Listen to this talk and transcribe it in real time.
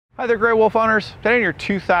Hi there, Gray Wolf owners. Today in your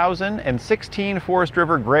 2016 Forest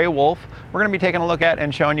River Gray Wolf, we're going to be taking a look at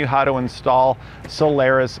and showing you how to install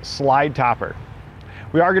Solera's slide topper.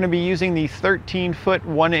 We are going to be using the 13-foot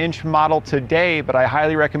 1-inch model today, but I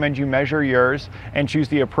highly recommend you measure yours and choose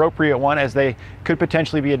the appropriate one, as they could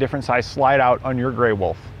potentially be a different size slide out on your Gray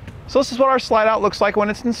Wolf. So this is what our slide out looks like when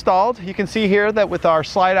it's installed. You can see here that with our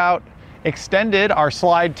slide out extended, our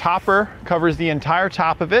slide topper covers the entire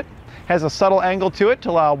top of it. Has a subtle angle to it to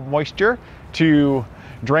allow moisture to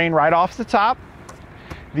drain right off the top.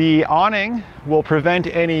 The awning will prevent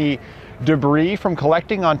any debris from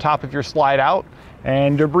collecting on top of your slide out,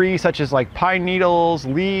 and debris such as like pine needles,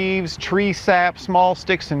 leaves, tree sap, small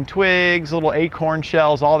sticks and twigs, little acorn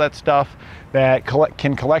shells, all that stuff that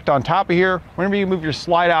can collect on top of here. Whenever you move your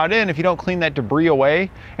slide out in, if you don't clean that debris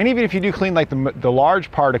away, and even if you do clean like the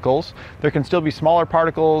large particles, there can still be smaller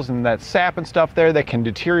particles and that sap and stuff there that can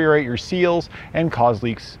deteriorate your seals and cause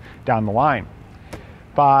leaks down the line.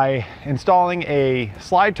 By installing a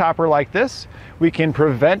slide topper like this, we can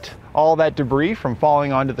prevent all that debris from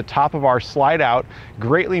falling onto the top of our slide out,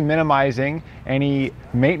 greatly minimizing any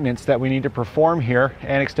maintenance that we need to perform here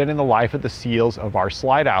and extending the life of the seals of our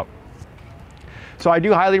slide out. So I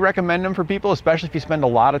do highly recommend them for people, especially if you spend a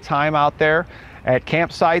lot of time out there at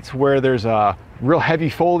campsites where there's a real heavy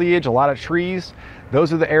foliage, a lot of trees.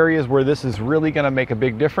 Those are the areas where this is really going to make a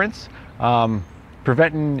big difference,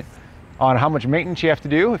 preventing on how much maintenance you have to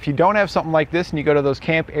do. If you don't have something like this and you go to those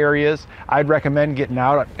camp areas, I'd recommend getting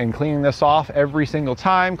out and cleaning this off every single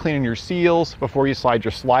time, cleaning your seals before you slide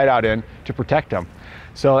your slide out in to protect them.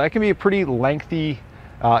 So that can be a pretty lengthy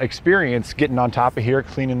experience getting on top of here,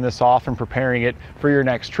 cleaning this off and preparing it for your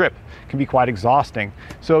next trip. It can be quite exhausting.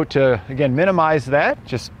 So to, again, minimize that,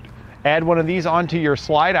 just add one of these onto your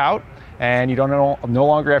slide out, and you don't no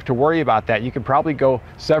longer have to worry about that. You could probably go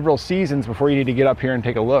several seasons before you need to get up here and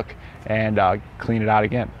take a look and clean it out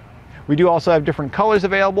again. We do also have different colors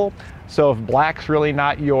available, so if black's really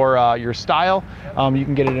not your style, you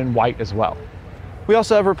can get it in white as well. We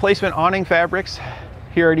also have replacement awning fabrics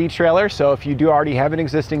here at eTrailer, so if you do already have an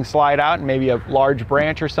existing slide out and maybe a large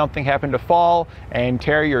branch or something happened to fall and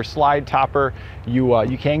tear your slide topper,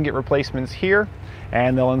 you can get replacements here,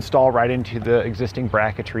 and they'll install right into the existing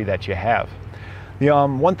bracketry that you have. The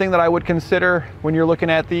one thing that I would consider when you're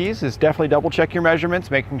looking at these is definitely double check your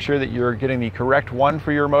measurements, making sure that you're getting the correct one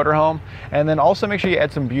for your motorhome, and then also make sure you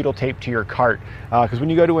add some butyl tape to your cart, because when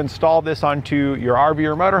you go to install this onto your RV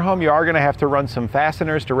or motorhome, you are going to have to run some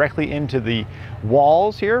fasteners directly into the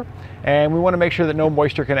walls here, and we want to make sure that no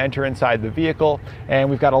moisture can enter inside the vehicle, and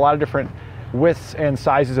we've got a lot of different widths and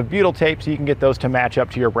sizes of butyl tape, so you can get those to match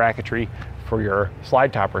up to your bracketry for your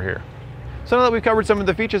slide topper here. So now that we've covered some of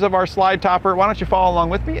the features of our slide topper, why don't you follow along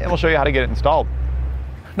with me and we'll show you how to get it installed.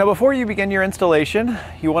 Now before you begin your installation,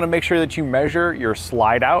 you want to make sure that you measure your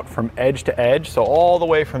slide out from edge to edge. So all the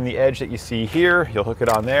way from the edge that you see here, you'll hook it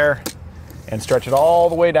on there and stretch it all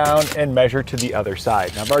the way down and measure to the other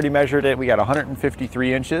side. Now I've already measured it. We got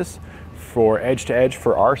 153 inches for edge to edge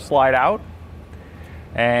for our slide out.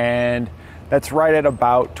 And that's right at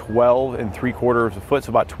about 12 3/4 foot, so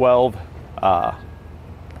about 12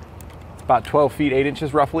 feet 8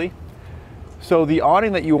 inches roughly. So the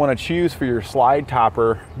awning that you want to choose for your slide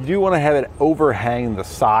topper, you do want to have it overhang the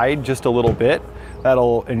side just a little bit.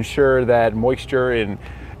 That'll ensure that moisture and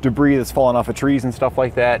debris that's falling off of trees and stuff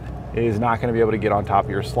like that is not going to be able to get on top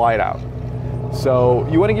of your slide out. So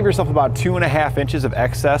you want to give yourself about 2.5 inches of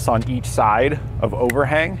excess on each side of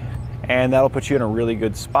overhang, and that'll put you in a really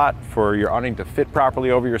good spot for your awning to fit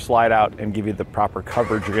properly over your slide out and give you the proper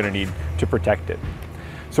coverage you're going to need to protect it.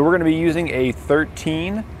 So we're going to be using a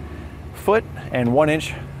 13-foot and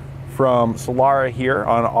 1-inch from Solera here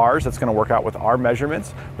on ours. That's going to work out with our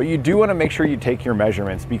measurements, but you do want to make sure you take your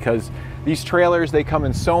measurements, because these trailers, they come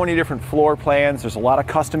in so many different floor plans. There's a lot of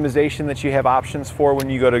customization that you have options for when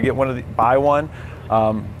you go to get buy one.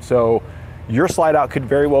 So your slide out could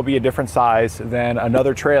very well be a different size than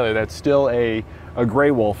another trailer that's still a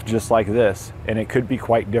Gray Wolf just like this, and it could be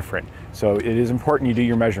quite different. So it is important you do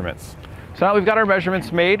your measurements. So now we've got our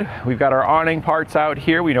measurements made. We've got our awning parts out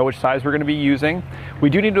here. We know which size we're going to be using. We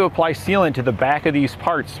do need to apply sealant to the back of these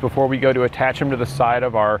parts before we go to attach them to the side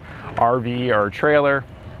of our RV or trailer,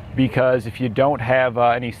 because if you don't have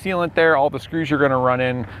any sealant there, all the screws you're going to run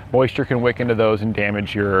in, moisture can wick into those and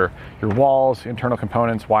damage your walls, internal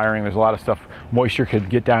components, wiring. There's a lot of stuff moisture could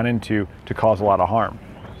get down into to cause a lot of harm.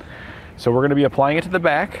 So we're going to be applying it to the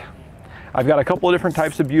back. I've got a couple of different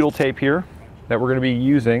types of butyl tape here that we're going to be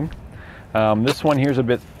using. This one here is a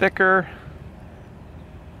bit thicker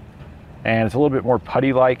and it's a little bit more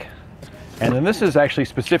putty-like. And then this is actually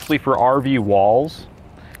specifically for RV walls.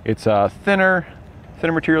 It's thinner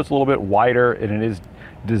material. It's a little bit wider, and it is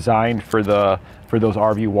designed for those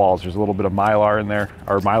RV walls. There's a little bit of Mylar in there,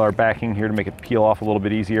 or Mylar backing here to make it peel off a little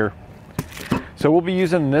bit easier. So we'll be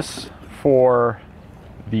using this for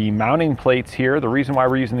the mounting plates here. The reason why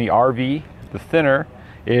we're using the RV, the thinner,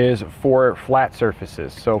 is for flat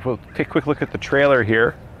surfaces. So if we'll take a quick look at the trailer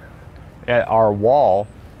here, at our wall,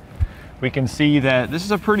 we can see that this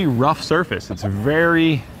is a pretty rough surface. It's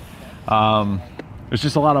very, there's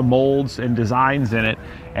just a lot of molds and designs in it,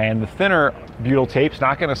 and the thinner butyl tape's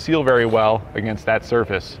not gonna seal very well against that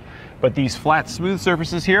surface. But these flat, smooth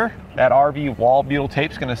surfaces here, that RV wall butyl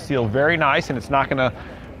tape's gonna seal very nice, and it's not gonna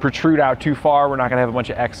protrude out too far. We're not gonna have a bunch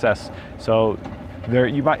of excess. So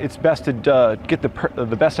it's best to get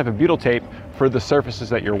the best type of butyl tape for the surfaces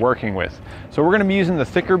that you're working with. So we're gonna be using the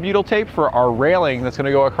thicker butyl tape for our railing that's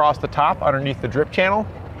gonna go across the top underneath the drip channel.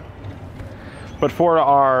 But for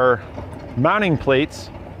our mounting plates,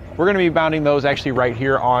 we're going to be mounting those actually right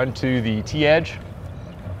here onto the T-edge.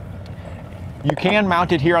 You can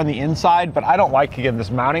mount it here on the inside, but I don't like, again,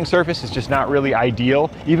 this mounting surface is just not really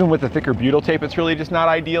ideal. Even with the thicker butyl tape, it's really just not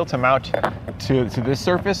ideal to mount to this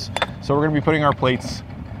surface. So we're going to be putting our plates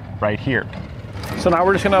right here. So now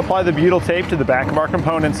we're just going to apply the butyl tape to the back of our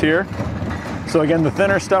components here. So again, the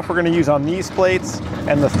thinner stuff we're going to use on these plates,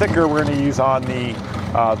 and the thicker we're going to use on the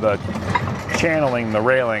channeling, the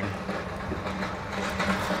railing.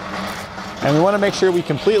 And we want to make sure we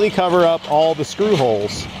completely cover up all the screw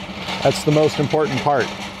holes. That's the most important part.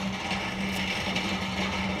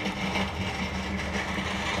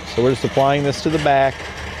 So we're just applying this to the back.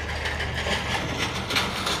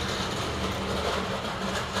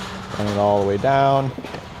 Run it all the way down.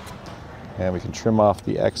 And we can trim off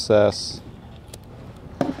the excess.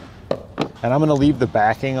 And I'm going to leave the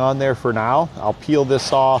backing on there for now. I'll peel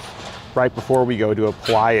this off right before we go to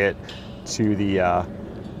apply it to the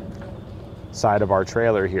side of our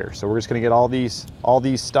trailer here. So we're just going to get all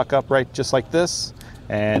these stuck up right just like this,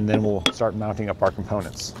 and then we'll start mounting up our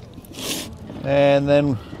components. And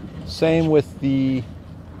then same with the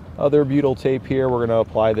other butyl tape here, we're going to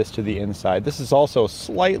apply this to the inside. This is also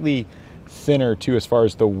slightly thinner too as far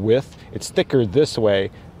as the width. It's thicker this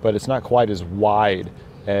way, but it's not quite as wide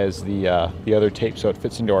as the other tape, so it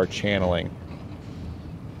fits into our channeling.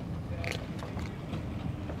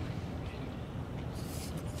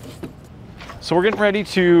 So we're getting ready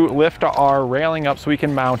to lift our railing up so we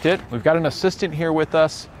can mount it. We've got an assistant here with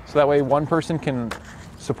us, so that way one person can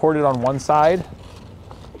support it on one side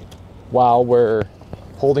while we're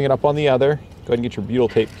holding it up on the other. Go ahead and get your butyl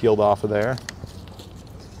tape peeled off of there.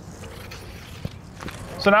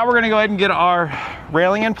 So now we're going to go ahead and get our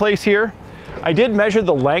railing in place here. I did measure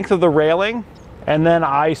the length of the railing, and then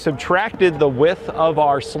I subtracted the width of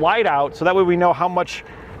our slide out, so that way we know how much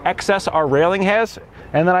excess our railing has.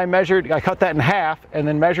 And then I cut that in half and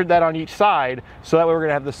then measured that on each side, so that way we're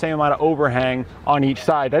gonna have the same amount of overhang on each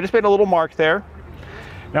side. I just made a little mark there.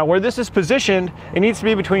 Now where this is positioned, it needs to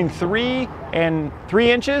be between 3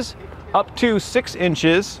 inches up to 6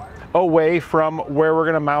 inches away from where we're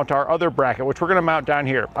gonna mount our other bracket, which we're gonna mount down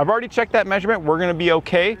here. I've already checked that measurement. We're gonna be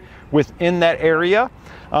okay within that area,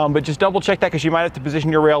 but just double check that, because you might have to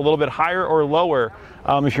position your rail a little bit higher or lower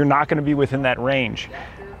if you're not gonna be within that range.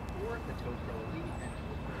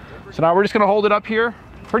 So now we're just gonna hold it up here,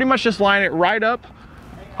 pretty much just line it right up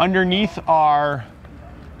underneath our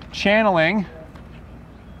channeling.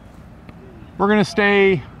 We're gonna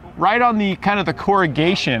stay right on the kind of the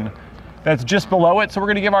corrugation that's just below it. So we're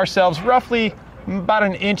gonna give ourselves roughly about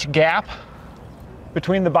an inch gap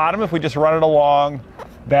between the bottom if we just run it along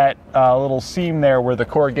that little seam there where the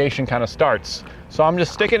corrugation kind of starts. So I'm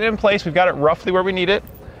just sticking it in place. We've got it roughly where we need it.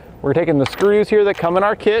 We're taking the screws here that come in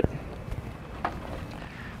our kit.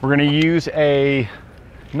 We're going to use a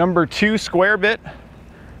number 2 square bit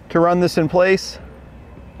to run this in place,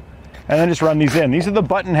 and then just run these in. These are the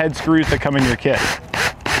button head screws that come in your kit.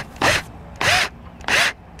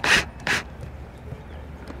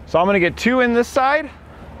 So I'm going to get 2 in this side.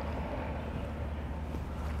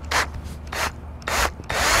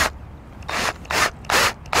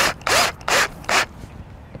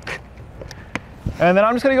 And then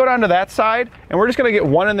I'm just gonna go down to that side, and we're just gonna get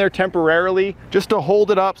 1 in there temporarily just to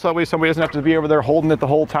hold it up, so that way somebody doesn't have to be over there holding it the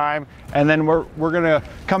whole time. And then we're gonna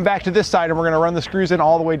come back to this side, and we're gonna run the screws in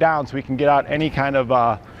all the way down so we can get out any kind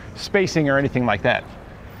of spacing or anything like that.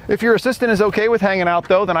 If your assistant is okay with hanging out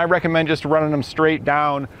though, then I recommend just running them straight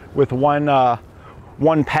down with one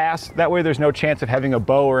pass. That way there's no chance of having a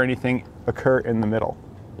bow or anything occur in the middle.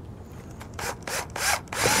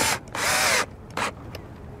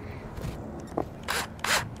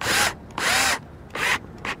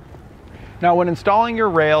 Now when installing your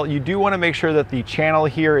rail, you do want to make sure that the channel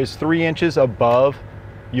here is 3 inches above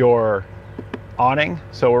your awning.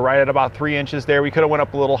 So we're right at about 3 inches there. We could have went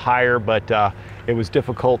up a little higher, but it was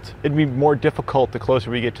difficult. It'd be more difficult the closer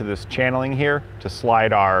we get to this channeling here to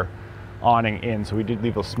slide our awning in. So we did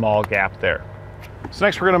leave a small gap there. So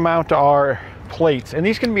next we're going to mount our plates, and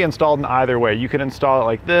these can be installed in either way. You can install it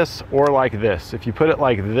like this or like this. If you put it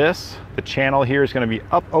like this, the channel here is going to be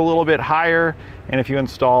up a little bit higher, and if you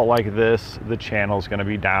install it like this, the channel is going to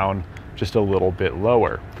be down just a little bit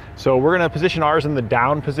lower. So we're going to position ours in the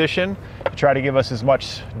down position to try to give us as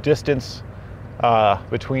much distance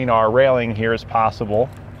between our railing here as possible.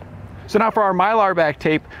 So now for our Mylar back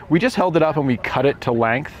tape, we just held it up and we cut it to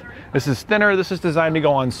length. This is thinner. This is designed to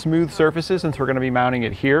go on smooth surfaces since we're going to be mounting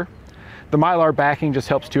it here. The Mylar backing just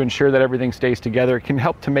helps to ensure that everything stays together. It can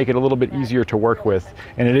help to make it a little bit easier to work with,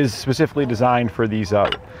 and it is specifically designed for these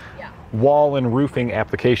wall and roofing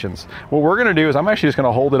applications. What we're going to do is I'm actually just going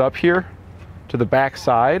to hold it up here to the back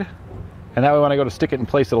side, and that way when I go to stick it in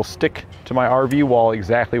place, it'll stick to my RV wall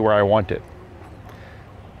exactly where I want it.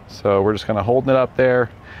 So we're just kind of holding it up there.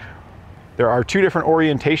 There are 2 different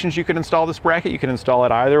orientations you can install this bracket. You can install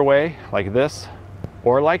it either way, like this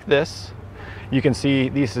or like this. You can see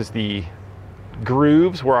this is the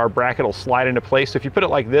grooves where our bracket will slide into place. So if you put it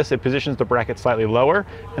like this, it positions the bracket slightly lower,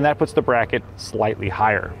 and that puts the bracket slightly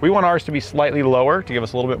higher. We want ours to be slightly lower to give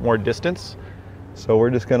us a little bit more distance. So we're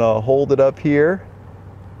just gonna hold it up here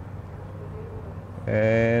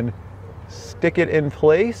and stick it in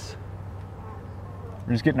place.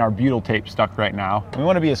 We're just getting our butyl tape stuck right now. We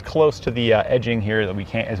want to be as close to the edging here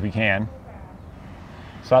that as we can.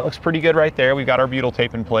 So that looks pretty good right there. We've got our butyl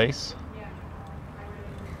tape in place.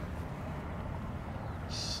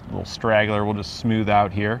 Just a little straggler we'll just smooth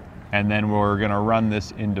out here, and then we're going to run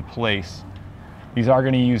this into place. These are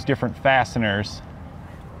going to use different fasteners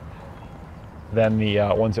than the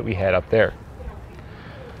ones that we had up there.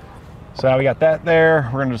 So now we got that there.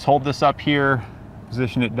 We're going to just hold this up here,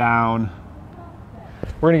 position it down.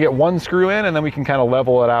 We're going to get 1 screw in, and then we can kind of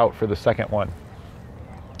level it out for the second one.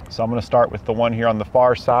 So I'm going to start with the one here on the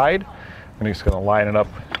far side. I'm just going to line it up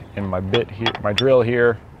in my bit here, my drill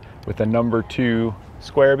here, with the number 2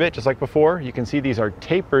 square bit, just like before. You can see these are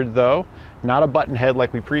tapered though, not a button head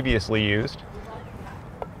like we previously used.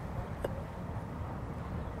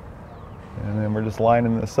 And then we're just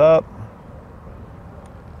lining this up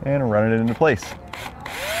and running it into place.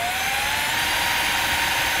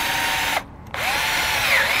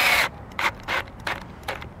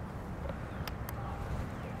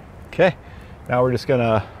 Okay, now we're just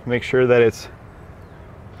gonna make sure that it's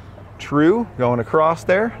true going across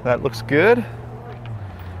there. That looks good.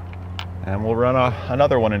 And we'll run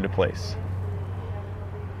another one into place.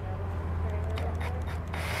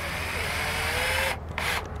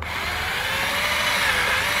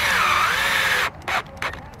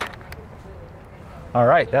 All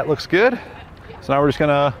right, that looks good. So now we're just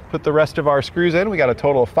gonna put the rest of our screws in. We got a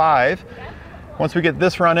total of 5. Once we get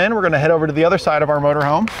this run in, we're gonna head over to the other side of our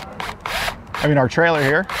motorhome. Our trailer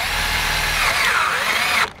here.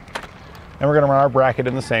 And we're gonna run our bracket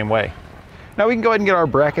in the same way. Now we can go ahead and get our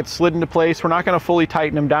brackets slid into place. We're not gonna fully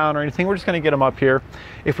tighten them down or anything. We're just gonna get them up here.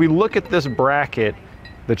 If we look at this bracket,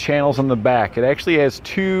 the channels on the back, it actually has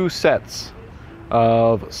 2 sets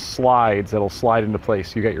of slides that'll slide into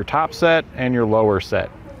place. You got your top set and your lower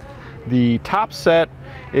set. The top set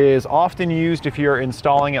is often used if you're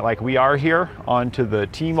installing it like we are here onto the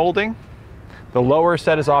T-molding. The lower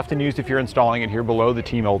set is often used if you're installing it here below the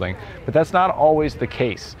T-molding, but that's not always the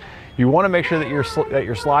case. You want to make sure that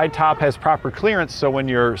your slide top has proper clearance, so when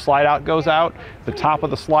your slide out goes out, the top of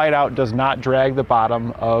the slide out does not drag the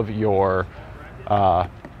bottom of your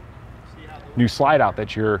new slide out,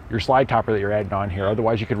 that your slide topper that you're adding on here.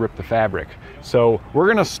 Otherwise you could rip the fabric. So we're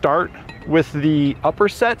going to start with the upper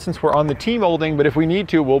set since we're on the T-molding, but if we need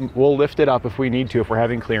to, we'll lift it up if we need to, if we're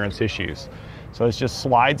having clearance issues. So it just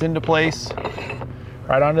slides into place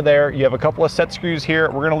right onto there. You have a couple of set screws here.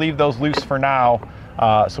 We're going to leave those loose for now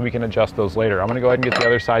so we can adjust those later. I'm going to go ahead and get the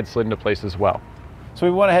other side slid into place as well. So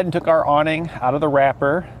we went ahead and took our awning out of the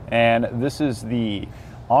wrapper, and this is the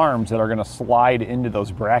arms that are going to slide into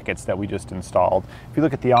those brackets that we just installed. If you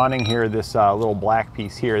look at the awning here, this little black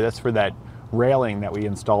piece here, that's for that railing that we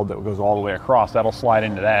installed that goes all the way across. That'll slide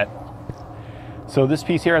into that. So this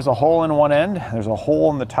piece here has a hole in one end. There's a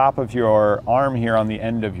hole in the top of your arm here on the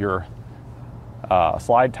end of your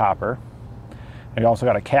slide topper. And you also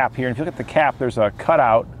got a cap here. And if you look at the cap, there's a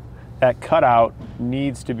cutout. That cutout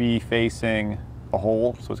needs to be facing the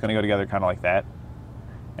hole, so it's going to go together kind of like that.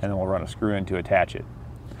 And then we'll run a screw in to attach it.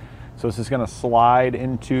 So this is going to slide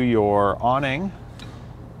into your awning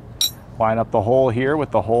line up the hole here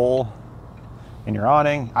with the hole in your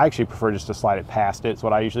awning. I actually prefer just to slide it past it. It's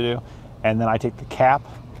what I usually do. And then I take the cap,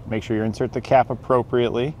 make sure you insert the cap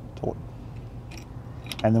appropriately.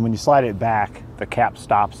 And then when you slide it back, the cap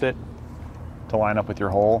stops it to line up with your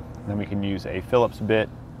hole. And then we can use a Phillips bit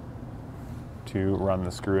to run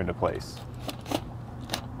the screw into place.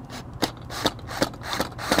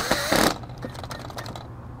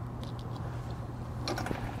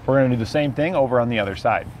 We're going to do the same thing over on the other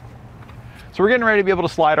side. So we're getting ready to be able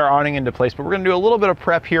to slide our awning into place, but we're going to do a little bit of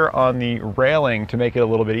prep here on the railing to make it a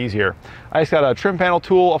little bit easier. I just got a trim panel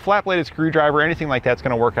tool, a flat bladed screwdriver, anything like that's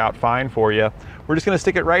going to work out fine for you. We're just going to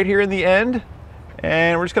stick it right here in the end,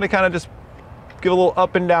 and we're just going to kind of just give a little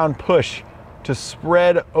up and down push to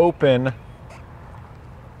spread open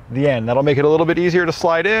the end. That'll make it a little bit easier to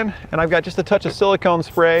slide in, and I've got just a touch of silicone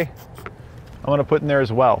spray I'm going to put in there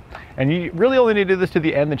as well. And you really only need to do this to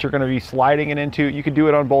the end that you're going to be sliding it into. You could do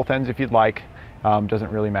it on both ends if you'd like.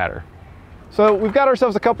 Doesn't really matter. So we've got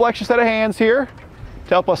ourselves a couple extra set of hands here to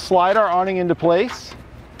help us slide our awning into place.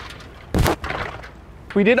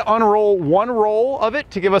 We did unroll one roll of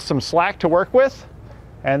it to give us some slack to work with.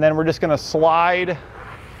 And then we're just going to slide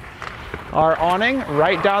our awning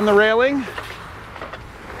right down the railing.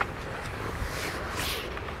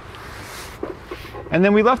 And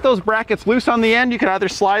then we left those brackets loose on the end. You could either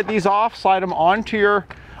slide these off, slide them onto your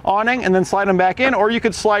awning, and then slide them back in, or you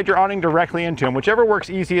could slide your awning directly into them, whichever works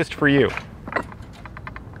easiest for you.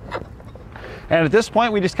 And at this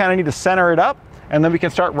point, we just kind of need to center it up, and then we can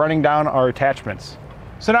start running down our attachments.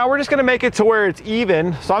 So now we're just gonna make it to where it's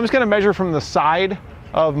even. So I'm just gonna measure from the side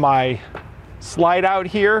of my slide out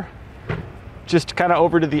here, just kind of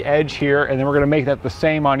over to the edge here, and then we're gonna make that the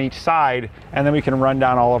same on each side, and then we can run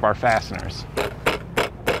down all of our fasteners.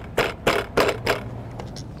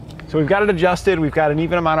 So we've got it adjusted, we've got an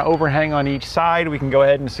even amount of overhang on each side. We can go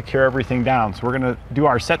ahead and secure everything down. So we're gonna do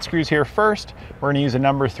our set screws here first. We're gonna use a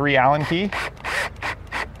number 3 Allen key.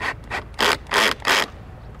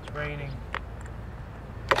 It's raining.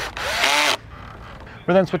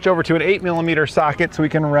 We'll then switch over to an 8mm socket so we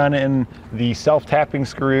can run in the self-tapping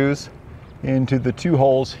screws into the 2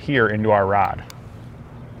 holes here into our rod.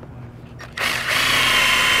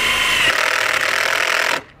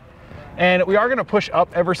 And we are going to push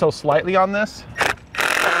up ever so slightly on this.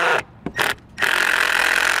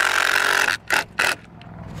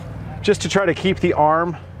 Just to try to keep the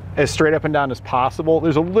arm as straight up and down as possible.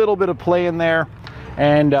 There's a little bit of play in there,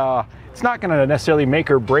 and it's not going to necessarily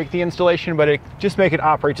make or break the installation, but it just make it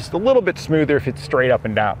operate just a little bit smoother if it's straight up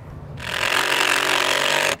and down.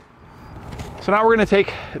 So now we're going to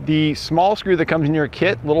take the small screw that comes in your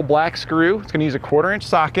kit, little black screw. It's going to use a 1/4-inch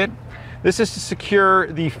socket. This is to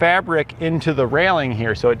secure the fabric into the railing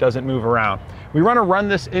here so it doesn't move around. We want to run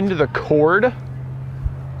this into the cord,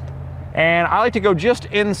 and I like to go just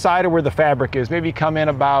inside of where the fabric is, maybe come in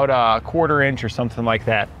about a 1/4 inch or something like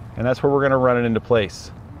that. And that's where we're going to run it into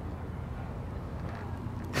place.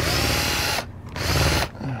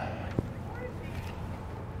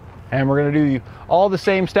 And we're going to do all the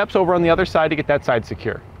same steps over on the other side to get that side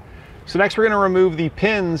secure. So next we're going to remove the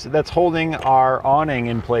pins that's holding our awning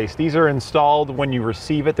in place. These are installed when you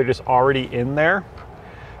receive it. They're just already in there.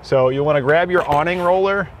 So you'll want to grab your awning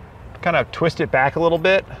roller, kind of twist it back a little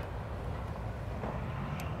bit,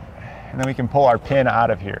 and then we can pull our pin out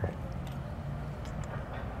of here.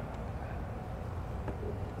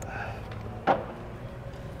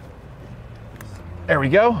 There we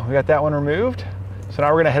go. We got that one removed. So now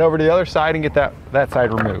we're going to head over to the other side and get that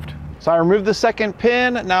side removed. So I removed the second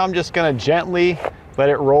pin. Now I'm just going to gently let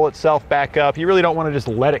it roll itself back up. You really don't want to just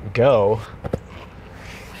let it go.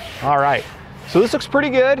 All right, so this looks pretty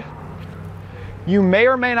good. You may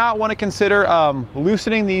or may not want to consider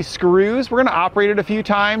loosening these screws. We're going to operate it a few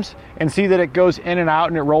times and see that it goes in and out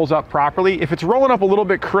and it rolls up properly. If it's rolling up a little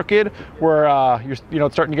bit crooked, where it's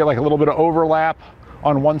starting to get like a little bit of overlap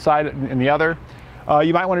on one side and the other,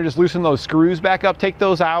 you might want to just loosen those screws back up, take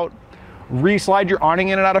those out, re-slide your awning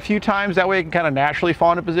in and out a few times. That way it can kind of naturally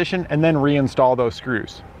fall into position, and then reinstall those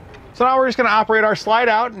screws. So now we're just going to operate our slide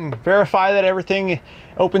out and verify that everything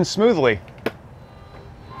opens smoothly.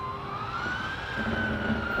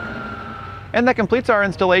 And that completes our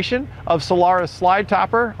installation of Solera's slide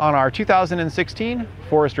topper on our 2016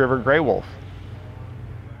 Forest River Gray Wolf.